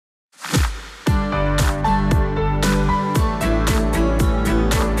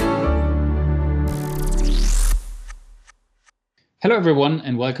Hello, everyone,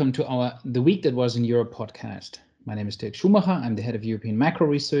 and welcome to our The Week That Was in Europe podcast. My name is Dirk Schumacher. I'm the head of European macro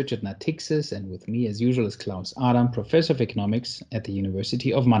research at Natixis, and with me, as usual, is Klaus Adam, professor of economics at the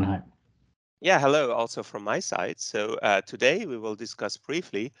University of Mannheim. Yeah, hello, also from my side. So today we will discuss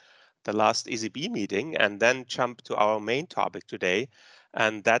briefly the last ECB meeting and then jump to our main topic today,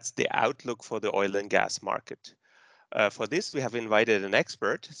 and that's the outlook for the oil and gas market. For this, we have invited an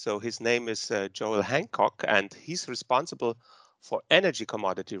expert. So his name is Joel Hancock, and he's responsible for energy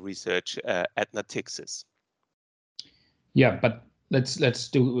commodity research at Natixis. Yeah, but let's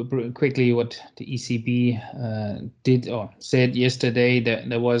do quickly what the ECB did or said yesterday.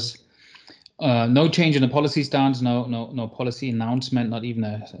 There was no change in the policy stance, no policy announcement, not even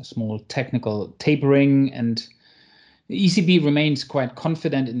a small technical tapering, and the ECB remains quite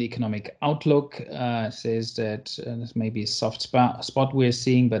confident in the economic outlook, says that this may be a soft spot we're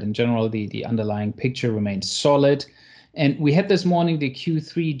seeing, but in general, the underlying picture remains solid. And we had this morning the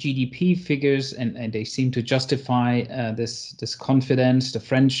Q3 GDP figures, and they seem to justify this confidence. The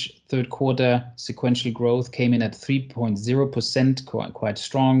French third quarter sequential growth came in at 3.0%, quite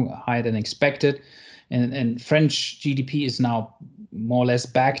strong, higher than expected. And French GDP is now more or less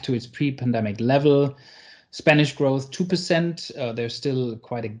back to its pre-pandemic level. Spanish growth 2%. There's still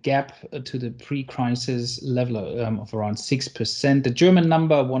quite a gap to the pre-crisis level of around 6%. The German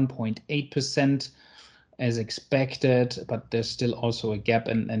number 1.8% as expected, but there's still also a gap.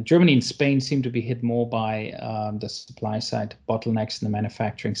 And Germany and Spain seem to be hit more by the supply side bottlenecks in the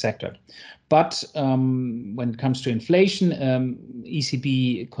manufacturing sector. But when it comes to inflation,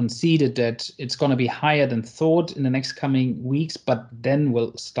 ECB conceded that it's going to be higher than thought in the next coming weeks, but then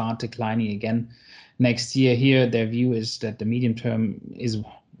will start declining again next year. Here, their view is that the medium term is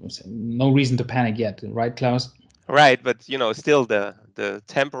no reason to panic yet, right, Klaus? Right, but still the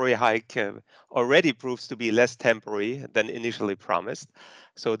temporary hike already proves to be less temporary than initially promised.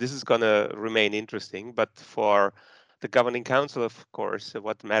 So this is going to remain interesting. But for the governing council, of course,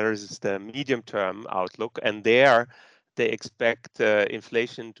 what matters is the medium-term outlook, and there they expect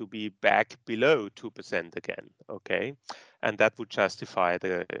inflation to be back below 2% again. Okay, and that would justify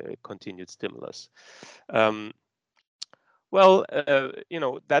the continued stimulus. Well,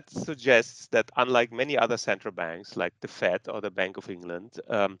 that suggests that unlike many other central banks, like the Fed or the Bank of England,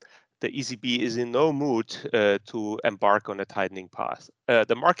 the ECB is in no mood to embark on a tightening path.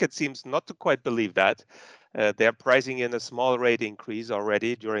 The market seems not to quite believe that. They're pricing in a small rate increase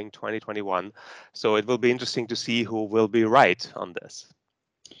already during 2021. So it will be interesting to see who will be right on this.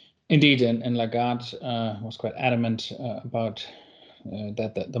 Indeed, and Lagarde was quite adamant about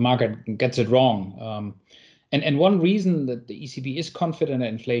that the market gets it wrong. And one reason that the ECB is confident that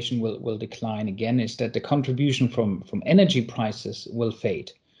inflation will decline again is that the contribution from energy prices will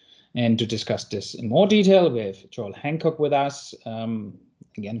fade. And to discuss this in more detail, we have Joel Hancock with us.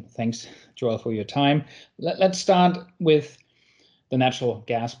 Again, thanks, Joel, for your time. Let's start with the natural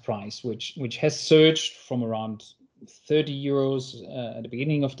gas price, which has surged from around 30 euros at the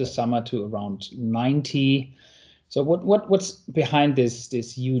beginning of the summer to around 90. So what's behind this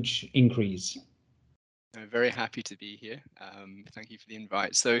huge increase? I'm very happy to be here. Thank you for the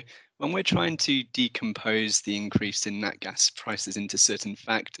invite. So when we're trying to decompose the increase in nat gas prices into certain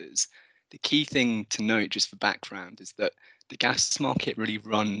factors, the key thing to note, just for background, is that the gas market really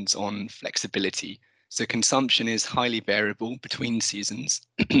runs on flexibility. So consumption is highly variable between seasons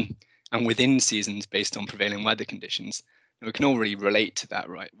and within seasons based on prevailing weather conditions. And we can all really relate to that,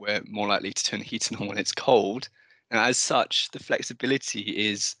 right? We're more likely to turn the heating on when it's cold. Now, as such, the flexibility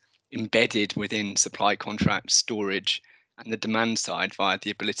is embedded within supply contracts, storage, and the demand side via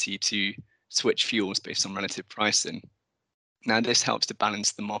the ability to switch fuels based on relative pricing. Now, this helps to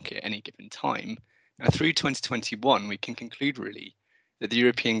balance the market at any given time. Now, through 2021, we can conclude really that the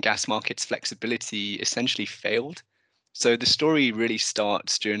European gas market's flexibility essentially failed. So the story really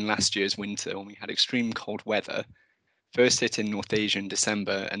starts during last year's winter when we had extreme cold weather, first hit in North Asia in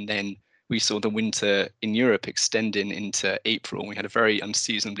December, and then we saw the winter in Europe extending into April. We had a very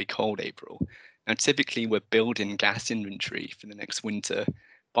unseasonably cold April. Now, typically we're building gas inventory for the next winter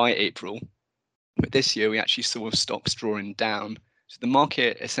by April, but this year we actually saw stocks drawing down. So the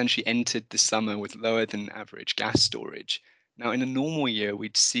market essentially entered the summer with lower than average gas storage. Now, in a normal year,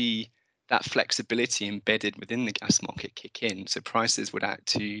 we'd see that flexibility embedded within the gas market kick in. So prices would act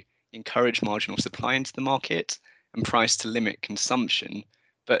to encourage marginal supply into the market and price to limit consumption.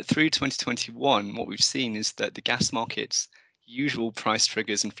 But through 2021, what we've seen is that the gas market's usual price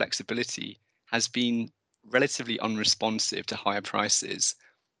triggers and flexibility has been relatively unresponsive to higher prices.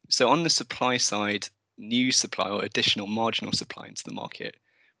 So on the supply side, new supply or additional marginal supply into the market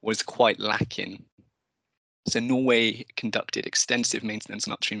was quite lacking. So Norway conducted extensive maintenance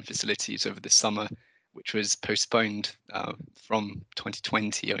on upstream facilities over the summer, which was postponed from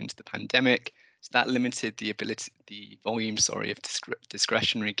 2020 owing to the pandemic. So that limited the volume, of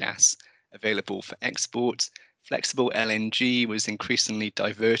discretionary gas available for export. Flexible LNG was increasingly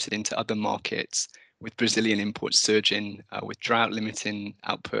diverted into other markets, with Brazilian imports surging, with drought limiting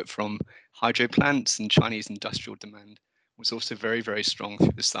output from hydro plants, and Chinese industrial demand was also very, very strong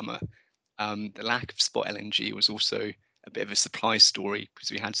through the summer. The lack of spot LNG was also a bit of a supply story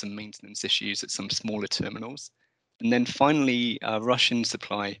because we had some maintenance issues at some smaller terminals. And then finally, Russian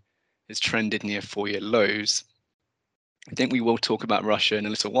supply has trended near 4-year lows. I think we will talk about Russia in a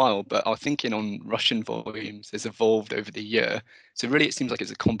little while, but our thinking on Russian volumes has evolved over the year. So really, it seems like it's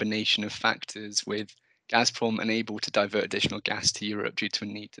a combination of factors, with Gazprom unable to divert additional gas to Europe due to a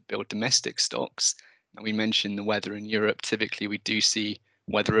need to build domestic stocks. Now, we mentioned the weather in Europe. Typically, we do see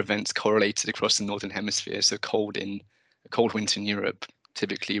weather events correlated across the Northern Hemisphere. So a cold winter in Europe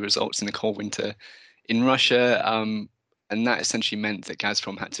typically results in a cold winter in Russia. And that essentially meant that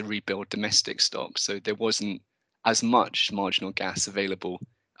Gazprom had to rebuild domestic stocks. So there wasn't as much marginal gas available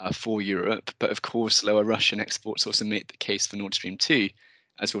for Europe. But of course, lower Russian exports also make the case for Nord Stream 2,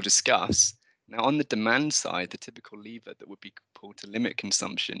 as we'll discuss. Now, on the demand side, the typical lever that would be pulled to limit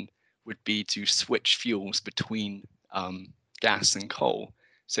consumption would be to switch fuels between gas and coal.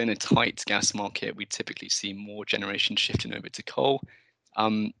 So in a tight gas market, we typically see more generation shifting over to coal.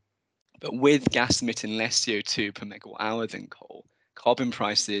 But with gas emitting less CO2 per megawatt hour than coal, carbon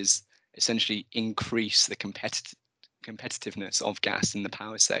prices essentially increase the competitiveness of gas in the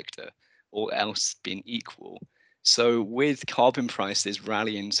power sector, all else being equal. So with carbon prices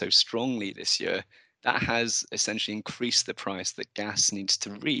rallying so strongly this year, that has essentially increased the price that gas needs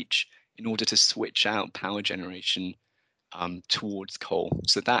to reach in order to switch out power generation towards coal.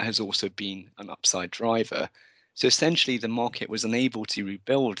 So that has also been an upside driver. So essentially, the market was unable to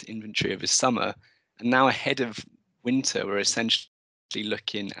rebuild inventory over summer, and now ahead of winter, we're essentially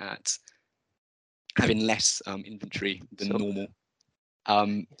looking at having less inventory than normal.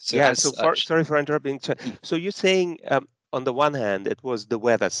 Sorry for interrupting. So you're saying, on the one hand, it was the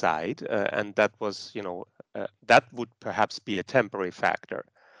weather side, and that was, that would perhaps be a temporary factor.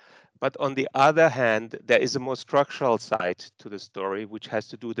 But on the other hand, there is a more structural side to the story, which has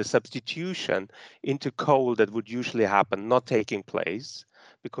to do with the substitution into coal that would usually happen, not taking place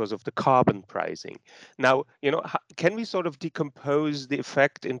because of the carbon pricing. Now, can we sort of decompose the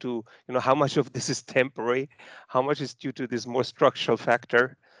effect into, how much of this is temporary, how much is due to this more structural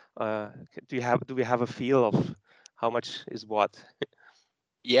factor? Do we have a feel of how much is what?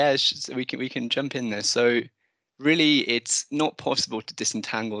 Yeah, so we can jump in there. So really, it's not possible to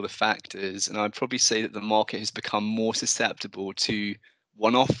disentangle the factors, and I'd probably say that the market has become more susceptible to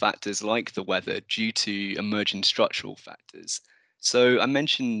one-off factors like the weather due to emerging structural factors. So I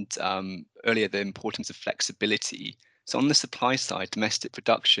mentioned earlier the importance of flexibility. So on the supply side, domestic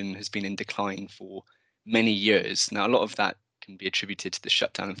production has been in decline for many years. Now, a lot of that can be attributed to the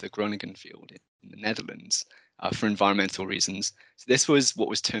shutdown of the Groningen field in the Netherlands for environmental reasons. So this was what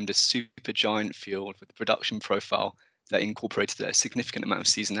was termed a supergiant field with a production profile that incorporated a significant amount of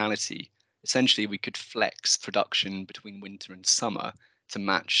seasonality. Essentially, we could flex production between winter and summer to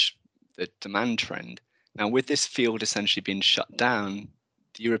match the demand trend. Now, with this field essentially being shut down,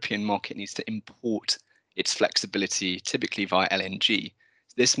 the European market needs to import its flexibility, typically via LNG.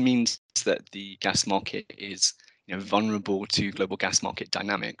 This means that the gas market is vulnerable to global gas market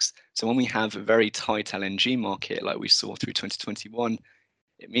dynamics. So when we have a very tight LNG market like we saw through 2021,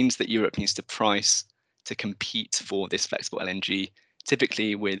 it means that Europe needs to price to compete for this flexible LNG,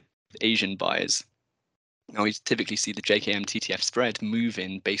 typically with Asian buyers. Now we typically see the JKM TTF spread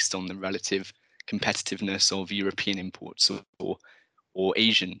moving based on the relative competitiveness of European imports or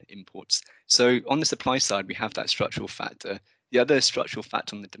Asian imports. So on the supply side, we have that structural factor. The other structural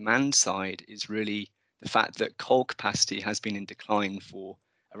factor on the demand side is really the fact that coal capacity has been in decline for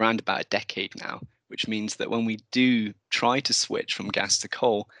around about a decade now, which means that when we do try to switch from gas to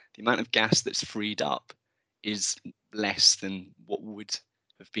coal, the amount of gas that's freed up is less than what would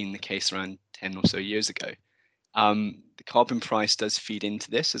have been the case around 10 or so years ago. The carbon price does feed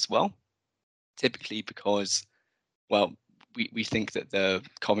into this as well, typically because, well, we think that the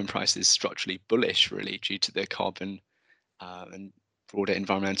carbon price is structurally bullish, really, due to the carbon and broader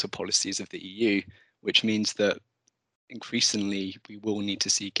environmental policies of the EU, which means that increasingly we will need to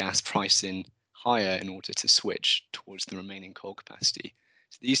see gas pricing higher in order to switch towards the remaining coal capacity.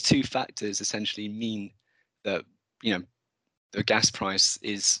 So these two factors essentially mean that the gas price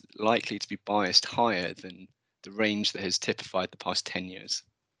is likely to be biased higher than the range that has typified the past 10 years.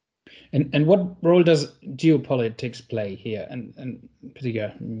 And what role does geopolitics play here, and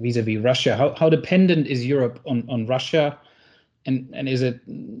particularly vis-a-vis Russia? How dependent is Europe on Russia, and is it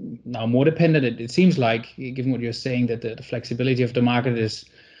now more dependent? It seems like, given what you're saying, that the flexibility of the market is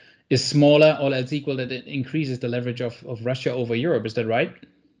smaller, all else equal, that it increases the leverage of Russia over Europe. Is that right?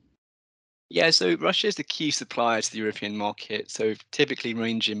 Yeah, so Russia is the key supplier to the European market, so typically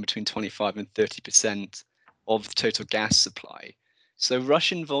ranging between 25 and 30% of the total gas supply. So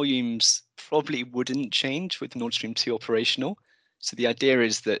Russian volumes probably wouldn't change with Nord Stream 2 operational. So the idea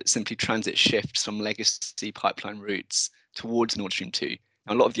is that simply transit shifts from legacy pipeline routes towards Nord Stream 2.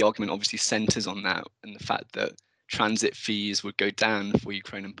 Now, a lot of the argument obviously centers on that and the fact that transit fees would go down for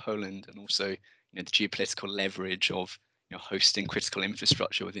Ukraine and Poland, and also the geopolitical leverage of hosting critical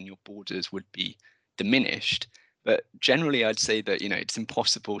infrastructure within your borders would be diminished. But generally, I'd say that it's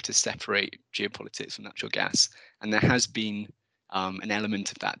impossible to separate geopolitics from natural gas, and there has been an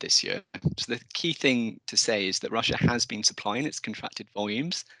element of that this year. So the key thing to say is that Russia has been supplying its contracted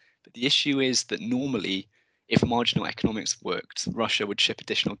volumes, but the issue is that normally, if marginal economics worked, Russia would ship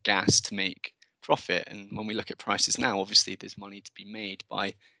additional gas to make profit. And when we look at prices now, obviously there's money to be made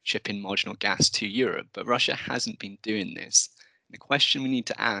by shipping marginal gas to Europe, but Russia hasn't been doing this. And the question we need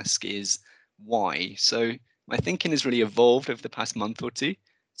to ask is why? So my thinking has really evolved over the past month or two.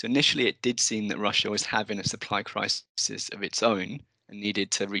 So initially it did seem that Russia was having a supply crisis of its own and needed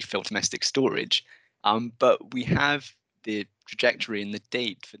to refill domestic storage. But we have the trajectory and the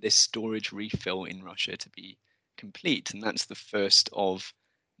date for this storage refill in Russia to be complete, and that's the 1st of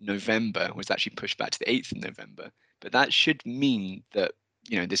November, was actually pushed back to the 8th of November. But that should mean that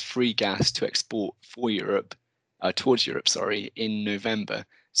there's free gas to export for Europe, towards Europe, in November.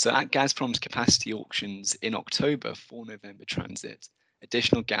 So at Gazprom's capacity auctions in October for November transit,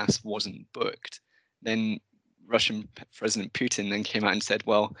 additional gas wasn't booked. Then Russian President Putin then came out and said,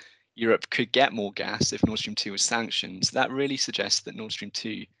 well, Europe could get more gas if Nord Stream 2 was sanctioned. So that really suggests that Nord Stream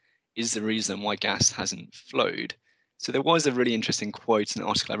 2 is the reason why gas hasn't flowed. So there was a really interesting quote in an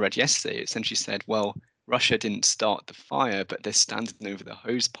article I read yesterday. It essentially said, well, Russia didn't start the fire, but they're standing over the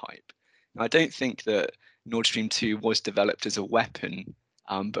hose pipe. Now, I don't think that Nord Stream 2 was developed as a weapon,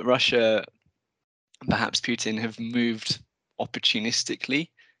 but Russia, perhaps Putin, have moved opportunistically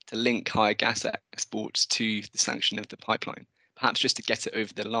to link higher gas exports to the sanction of the pipeline, perhaps just to get it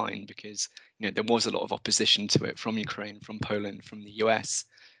over the line, because there was a lot of opposition to it from Ukraine, from Poland, from the US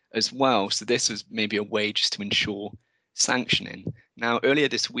as well. So this was maybe a way just to ensure sanctioning. Now, earlier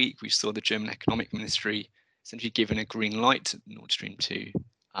this week, we saw the German Economic Ministry essentially given a green light to Nord Stream 2.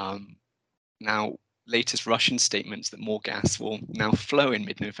 Now, latest Russian statements that more gas will now flow in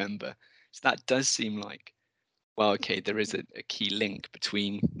mid-November. So that does seem like, well, okay, there is a key link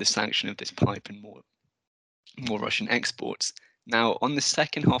between the sanction of this pipe and more Russian exports. Now, on the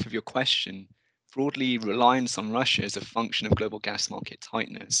second half of your question, broadly, reliance on Russia is a function of global gas market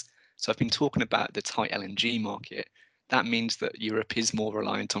tightness. So I've been talking about the tight LNG market. That means that Europe is more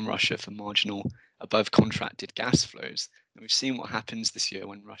reliant on Russia for marginal above contracted gas flows. And we've seen what happens this year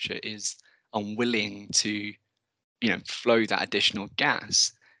when Russia is unwilling to flow that additional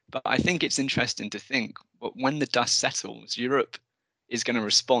gas. But I think it's interesting to think, well, when the dust settles, Europe is going to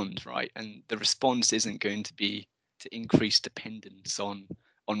respond, right? And the response isn't going to be to increase dependence on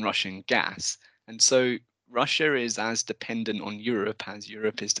Russian gas. And so Russia is as dependent on Europe as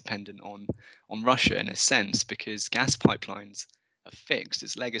Europe is dependent on Russia, in a sense, because gas pipelines are fixed,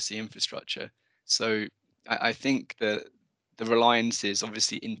 it's legacy infrastructure. So I think that the reliance is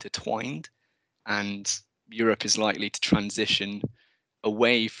obviously intertwined, and Europe is likely to transition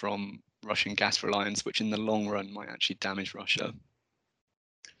away from Russian gas reliance, which in the long run might actually damage Russia.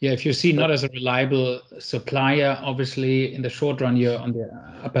 Yeah, if you see not as a reliable supplier, obviously in the short run you're on the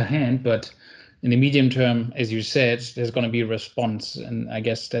upper hand, but in the medium term, as you said, there's going to be a response, and I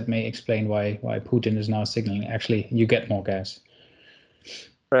guess that may explain why Putin is now signaling actually you get more gas.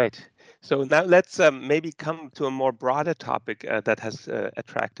 Right. So now let's maybe come to a more broader topic that has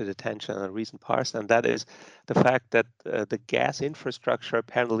attracted attention in recent past, and that is the fact that the gas infrastructure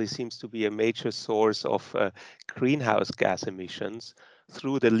apparently seems to be a major source of greenhouse gas emissions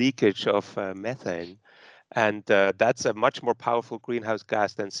through the leakage of methane. And that's a much more powerful greenhouse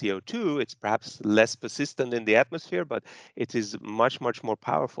gas than CO2. It's perhaps less persistent in the atmosphere, but it is much, much more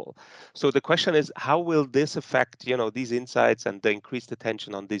powerful. So the question is, how will this affect, these insights and the increased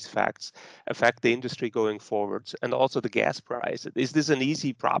attention on these facts affect the industry going forward, and also the gas price? Is this an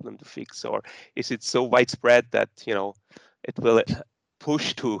easy problem to fix, or is it so widespread that, it will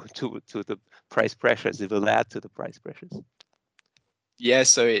push to the price pressures? It will add to the price pressures. Yeah,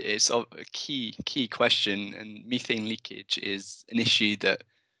 so it's a key question, and methane leakage is an issue that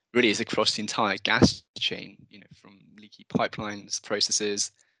really is across the entire gas chain, from leaky pipelines,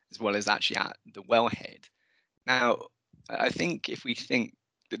 processes, as well as actually at the wellhead. Now, I think if we think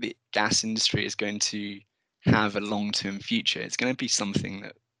that the gas industry is going to have a long-term future, it's going to be something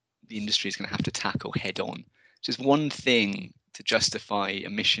that the industry is going to have to tackle head on. Just one thing to justify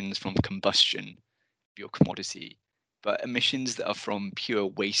emissions from combustion of your commodity, but emissions that are from pure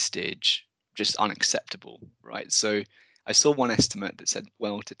wastage, just unacceptable, right? So I saw one estimate that said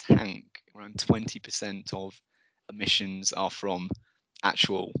well to tank, around 20% of emissions are from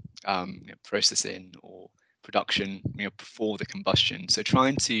actual processing or production before the combustion. So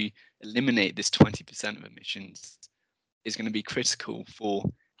trying to eliminate this 20% of emissions is going to be critical for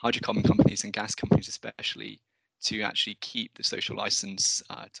hydrocarbon companies and gas companies especially to actually keep the social license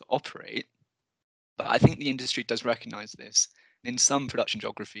to operate. But I think the industry does recognize this. In some production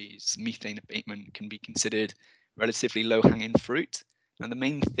geographies, methane abatement can be considered relatively low-hanging fruit. And the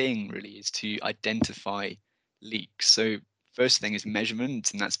main thing really is to identify leaks. So first thing is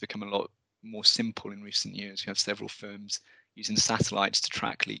measurement, and that's become a lot more simple in recent years. We have several firms using satellites to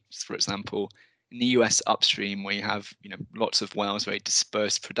track leaks. For example, in the US upstream, where you have lots of wells, very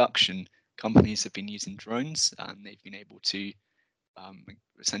dispersed production, companies have been using drones, and they've been able to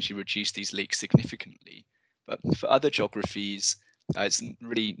essentially reduce these leaks significantly. But for other geographies, it's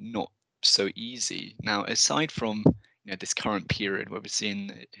really not so easy. Now, aside from this current period where we're seeing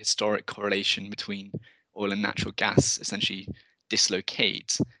the historic correlation between oil and natural gas essentially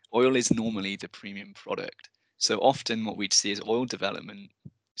dislocate, oil is normally the premium product. So often what we'd see is oil development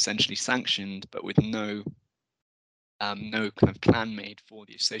essentially sanctioned, but with no kind of plan made for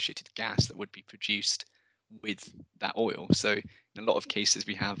the associated gas that would be produced with that oil. So in a lot of cases,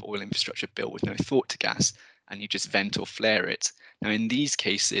 we have oil infrastructure built with no thought to gas, and you just vent or flare it. Now, in these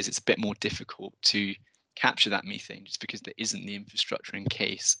cases, it's a bit more difficult to capture that methane just because there isn't the infrastructure in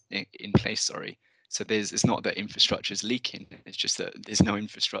place. So it's not that infrastructure is leaking, it's just that there's no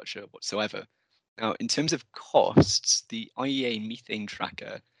infrastructure whatsoever. Now, in terms of costs, the IEA methane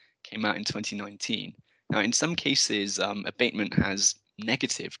tracker came out in 2019. Now, in some cases, abatement has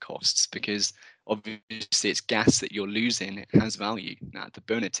negative costs because obviously it's gas that you're losing. It has value at the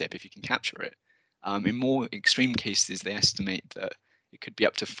burner tip if you can capture it. In more extreme cases, they estimate that it could be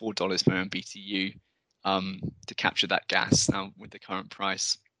up to $4 per MMBTU to capture that gas. Now, with the current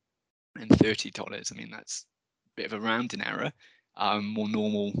price and $30, I mean, that's a bit of a rounding error. More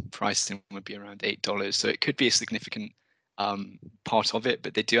normal pricing would be around $8. So it could be a significant part of it,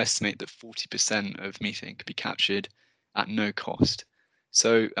 but they do estimate that 40% of methane could be captured at no cost.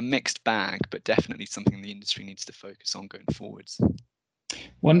 So a mixed bag, but definitely something the industry needs to focus on going forwards.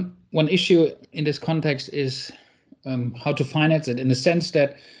 One issue in this context is how to finance it, in the sense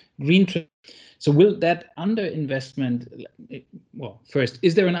that so will that underinvestment, well, first,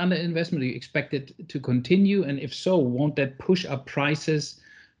 is there an underinvestment? Do you expect it to continue? And if so, won't that push up prices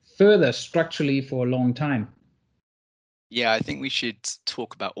further structurally for a long time? Yeah, I think we should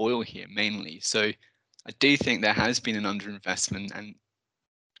talk about oil here mainly. So I do think there has been an underinvestment, and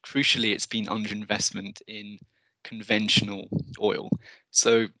crucially, it's been underinvestment in conventional oil.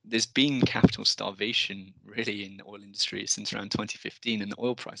 So there's been capital starvation really in the oil industry since around 2015 and the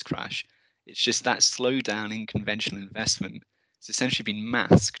oil price crash. It's just that slowdown in conventional investment has essentially been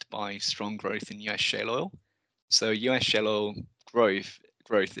masked by strong growth in US shale oil. So US shale oil growth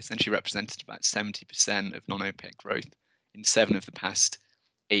essentially represented about 70% of non-OPEC growth in 7 of the past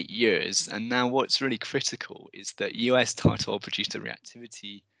 8 years. And now what's really critical is that US tight oil producer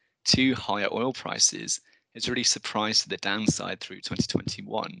reactivity to higher oil prices has really surprised to the downside through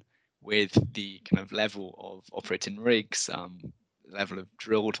 2021, with the kind of level of operating rigs, level of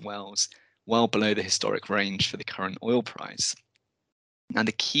drilled wells, well below the historic range for the current oil price. And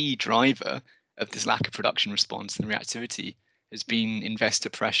the key driver of this lack of production response and reactivity has been investor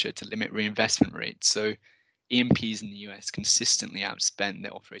pressure to limit reinvestment rates. So E&Ps in the US consistently outspent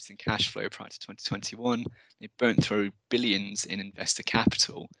their operating cash flow prior to 2021. They burnt through billions in investor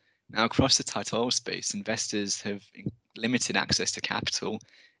capital. Now, across the tight oil space, investors have limited access to capital,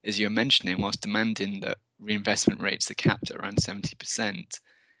 as you're mentioning, whilst demanding that reinvestment rates are capped at around 70%.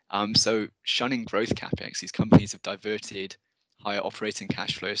 So shunning growth capex, these companies have diverted higher operating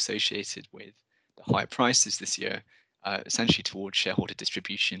cash flow associated with the higher prices this year, essentially towards shareholder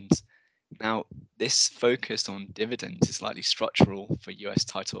distributions. Now, this focus on dividends is likely structural for US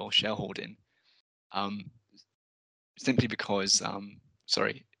tight oil shareholding, simply because,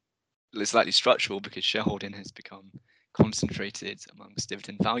 it's likely structural because shareholding has become concentrated amongst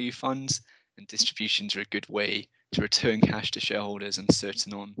dividend value funds, and distributions are a good way to return cash to shareholders and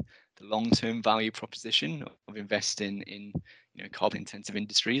certain on the long-term value proposition of investing in carbon-intensive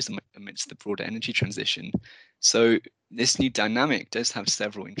industries amidst the broader energy transition. So this new dynamic does have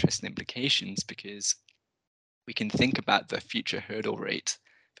several interesting implications, because we can think about the future hurdle rate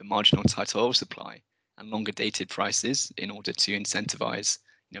for marginal tight oil supply and longer dated prices in order to incentivize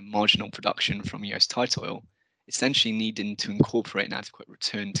marginal production from US tight oil, essentially needing to incorporate an adequate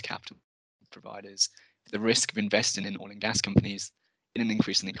return to capital providers for the risk of investing in oil and gas companies in an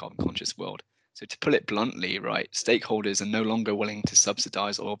increasingly carbon conscious world. So to put it bluntly, right, stakeholders are no longer willing to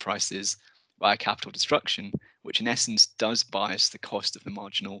subsidize oil prices via capital destruction, which in essence does bias the cost of the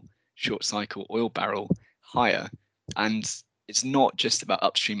marginal short cycle oil barrel higher. And it's not just about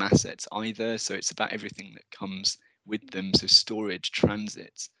upstream assets either. So it's about everything that comes with them. So storage,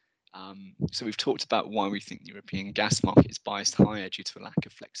 transit. So we've talked about why we think the European gas market is biased higher due to a lack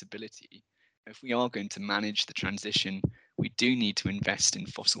of flexibility. If we are going to manage the transition, we do need to invest in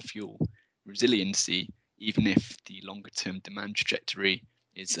fossil fuel resiliency, even if the longer term demand trajectory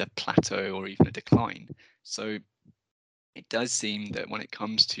is a plateau or even a decline. So it does seem that when it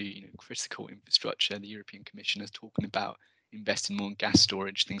comes to critical infrastructure, the European Commission is talking about investing more in gas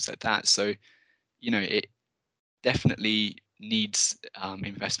storage, things like that. So it definitely needs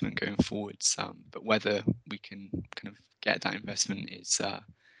investment going forwards, but whether we can kind of get that investment is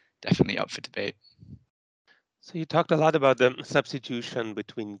definitely up for debate. So you talked a lot about the substitution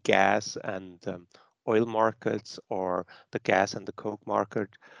between gas and oil markets, or the gas and the coke market,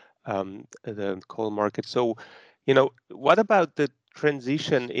 the coal market. So, what about the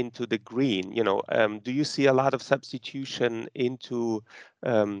transition into the green? Do you see a lot of substitution into,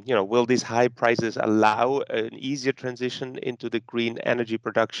 will these high prices allow an easier transition into the green energy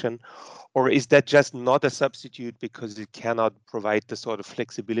production? Or is that just not a substitute because it cannot provide the sort of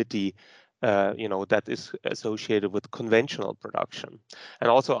flexibility that is associated with conventional production? And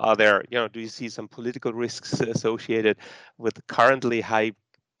also, are there, do you see some political risks associated with currently high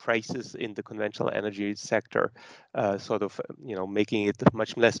prices in the conventional energy sector, making it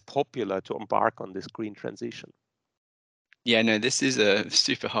much less popular to embark on this green transition? Yeah, no, this is a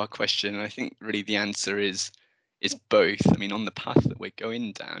super hard question. And I think really the answer is both. I mean, on the path that we're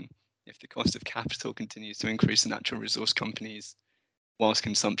going down, if the cost of capital continues to increase in natural resource companies, whilst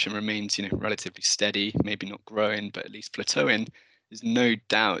consumption remains, relatively steady, maybe not growing, but at least plateauing, there's no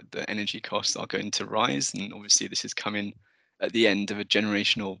doubt that energy costs are going to rise. And obviously this is coming at the end of a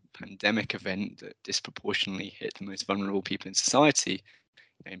generational pandemic event that disproportionately hit the most vulnerable people in society,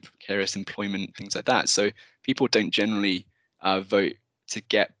 in precarious employment, things like that. So people don't generally vote to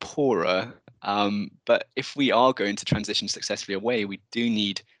get poorer. But if we are going to transition successfully away, we do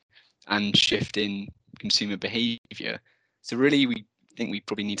need and shift in consumer behavior. So really, we think we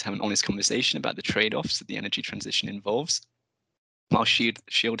probably need to have an honest conversation about the trade-offs that the energy transition involves, while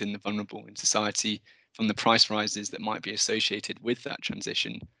shielding the vulnerable in society from the price rises that might be associated with that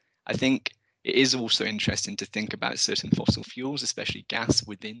transition. I think it is also interesting to think about certain fossil fuels, especially gas,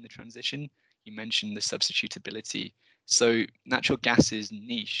 within the transition. You mentioned the substitutability. So natural gas's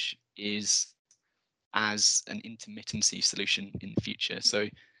niche is as an intermittency solution in the future. So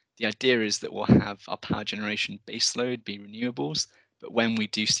the idea is that we'll have our power generation baseload be renewables, but when we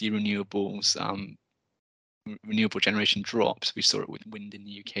do see renewables, renewable generation drops, we saw it with wind in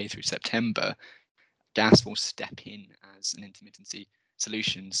the UK through September, gas will step in as an intermittency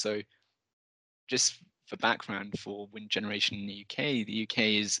solution. So just for background, for wind generation in the UK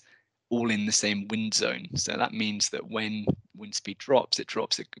is all in the same wind zone. So that means that when wind speed drops, it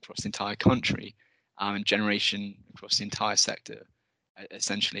drops across the entire country, and generation across the entire sector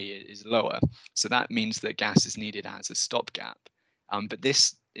essentially is lower. So that means that gas is needed as a stopgap. But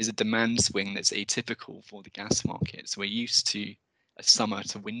this is a demand swing that's atypical for the gas market. So we're used to a summer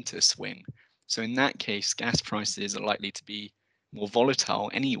to winter swing. So in that case, gas prices are likely to be more volatile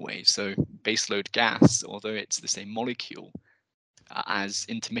anyway. So baseload gas, although it's the same molecule as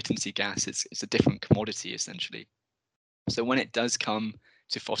intermittency gas, it's a different commodity essentially. So when it does come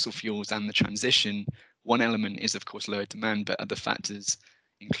to fossil fuels and the transition, one element is of course lower demand, but other factors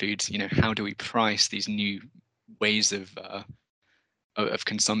include, how do we price these new ways of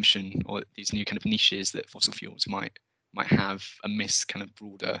consumption, or these new kind of niches that fossil fuels might have amidst kind of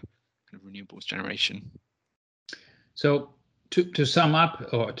broader kind of renewables generation. So to sum up,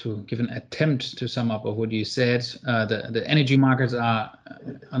 or to give an attempt to sum up of what you said, the energy markets are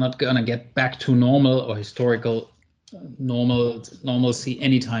not going to get back to normal or historical normalcy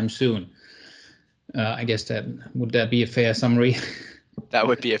anytime soon. I guess would that be a fair summary? That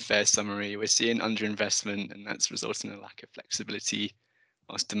would be a fair summary. We're seeing underinvestment, and that's resulting in a lack of flexibility,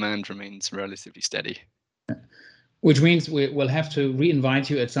 whilst demand remains relatively steady. Which means we'll have to re-invite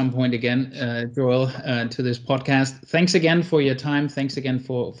you at some point again, Joel, to this podcast. Thanks again for your time. Thanks again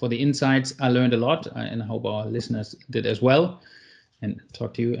for the insights. I learned a lot, and I hope our listeners did as well. And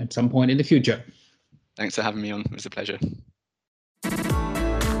talk to you at some point in the future. Thanks for having me on. It was a pleasure.